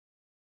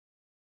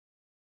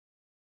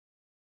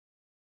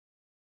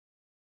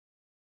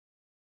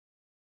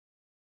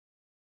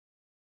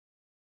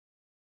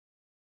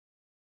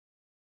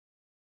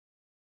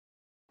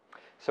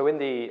So in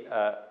the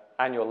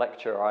annual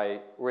lecture,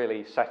 I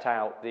really set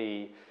out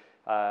the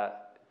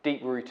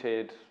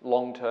deep-rooted,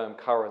 long-term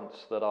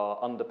currents that are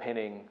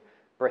underpinning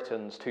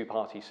Britain's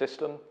two-party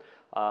system,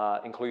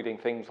 including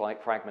things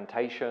like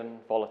fragmentation,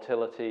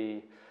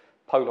 volatility,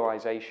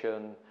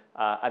 polarisation,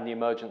 and the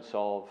emergence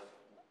of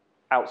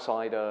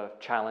outsider,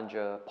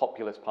 challenger,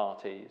 populist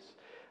parties.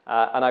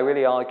 And I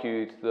really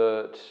argued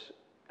that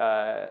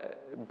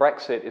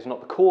Brexit is not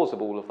the cause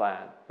of all of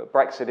that, but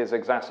Brexit is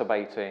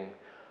exacerbating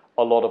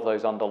a lot of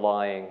those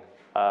underlying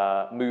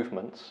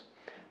movements.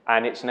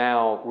 And it's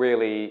now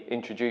really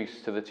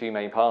introduced to the two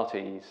main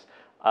parties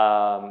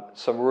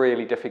some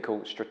really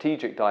difficult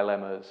strategic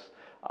dilemmas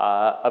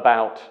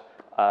about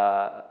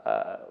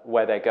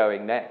where they're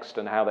going next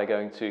and how they're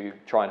going to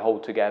try and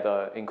hold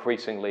together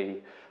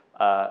increasingly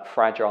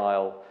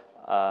fragile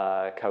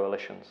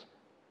coalitions.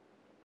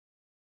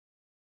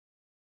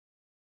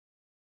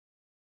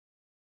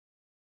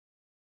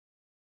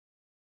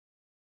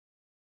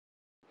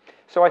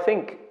 So I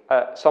think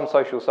some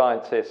social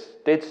scientists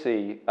did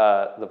see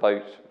the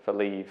vote for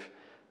leave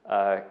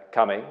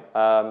coming.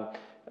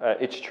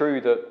 It's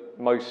true that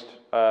most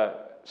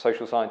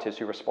social scientists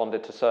who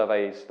responded to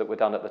surveys that were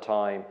done at the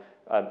time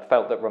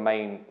felt that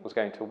Remain was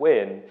going to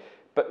win.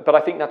 But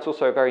I think that's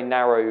also a very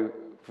narrow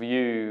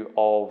view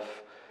of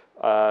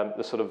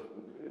the sort of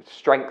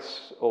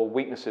strengths or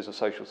weaknesses of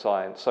social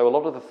science. So a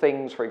lot of the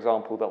things, for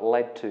example, that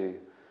led to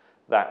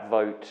that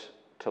vote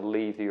to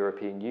leave the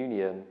European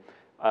Union,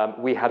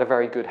 we had a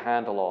very good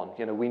handle on.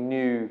 You know, we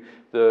knew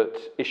that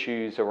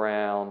issues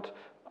around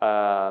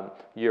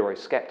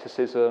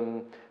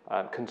Euroscepticism,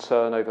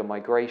 concern over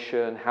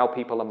migration, how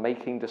people are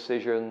making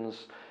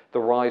decisions, the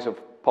rise of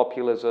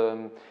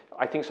populism.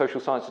 I think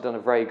social science has done a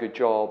very good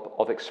job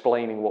of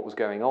explaining what was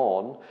going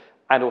on,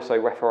 and also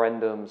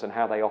referendums and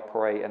how they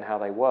operate and how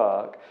they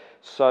work.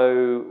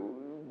 So,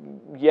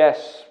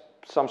 yes,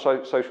 some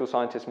social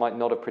scientists might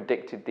not have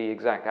predicted the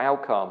exact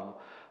outcome,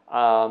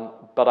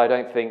 but I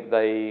don't think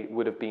they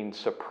would have been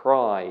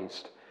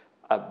surprised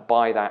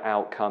by that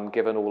outcome,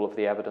 given all of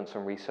the evidence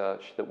and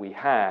research that we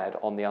had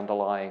on the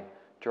underlying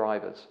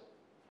drivers.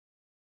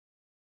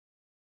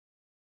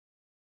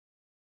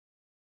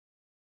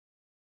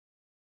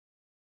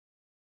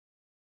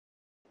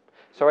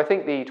 So I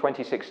think the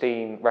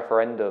 2016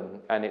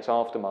 referendum and its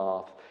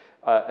aftermath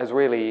has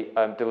really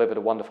delivered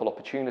a wonderful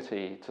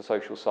opportunity to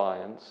social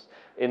science,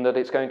 in that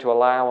it's going to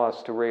allow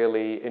us to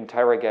really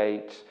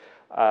interrogate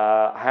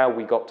how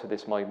we got to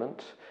this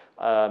moment.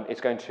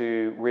 It's going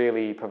to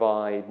really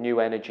provide new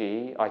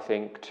energy, I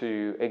think,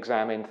 to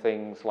examine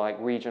things like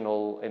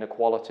regional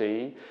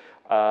inequality,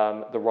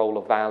 the role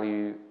of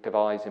value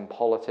divides in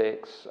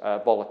politics,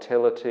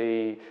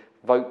 volatility,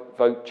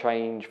 vote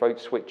change, vote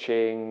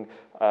switching,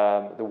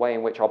 the way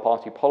in which our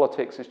party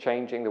politics is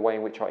changing, the way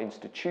in which our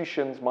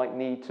institutions might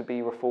need to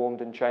be reformed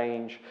and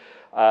change,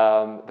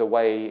 the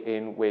way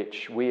in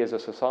which we as a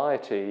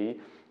society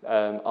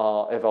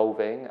are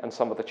evolving, and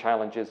some of the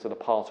challenges that are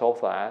part of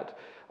that.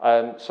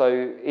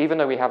 So even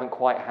though we haven't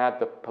quite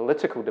had the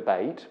political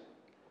debate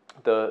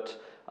that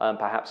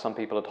perhaps some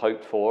people had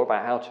hoped for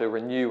about how to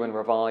renew and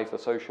revive the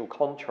social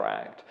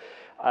contract,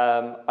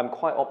 I'm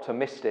quite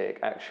optimistic,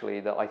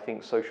 actually, that I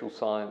think social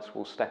science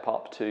will step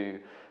up to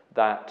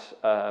that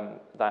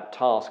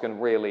task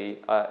and really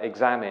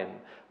examine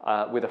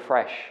with a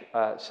fresh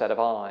set of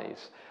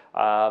eyes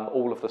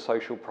all of the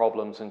social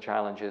problems and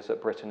challenges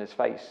that Britain is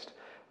faced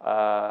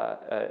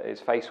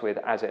with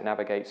as it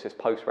navigates this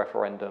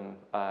post-referendum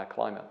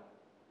climate.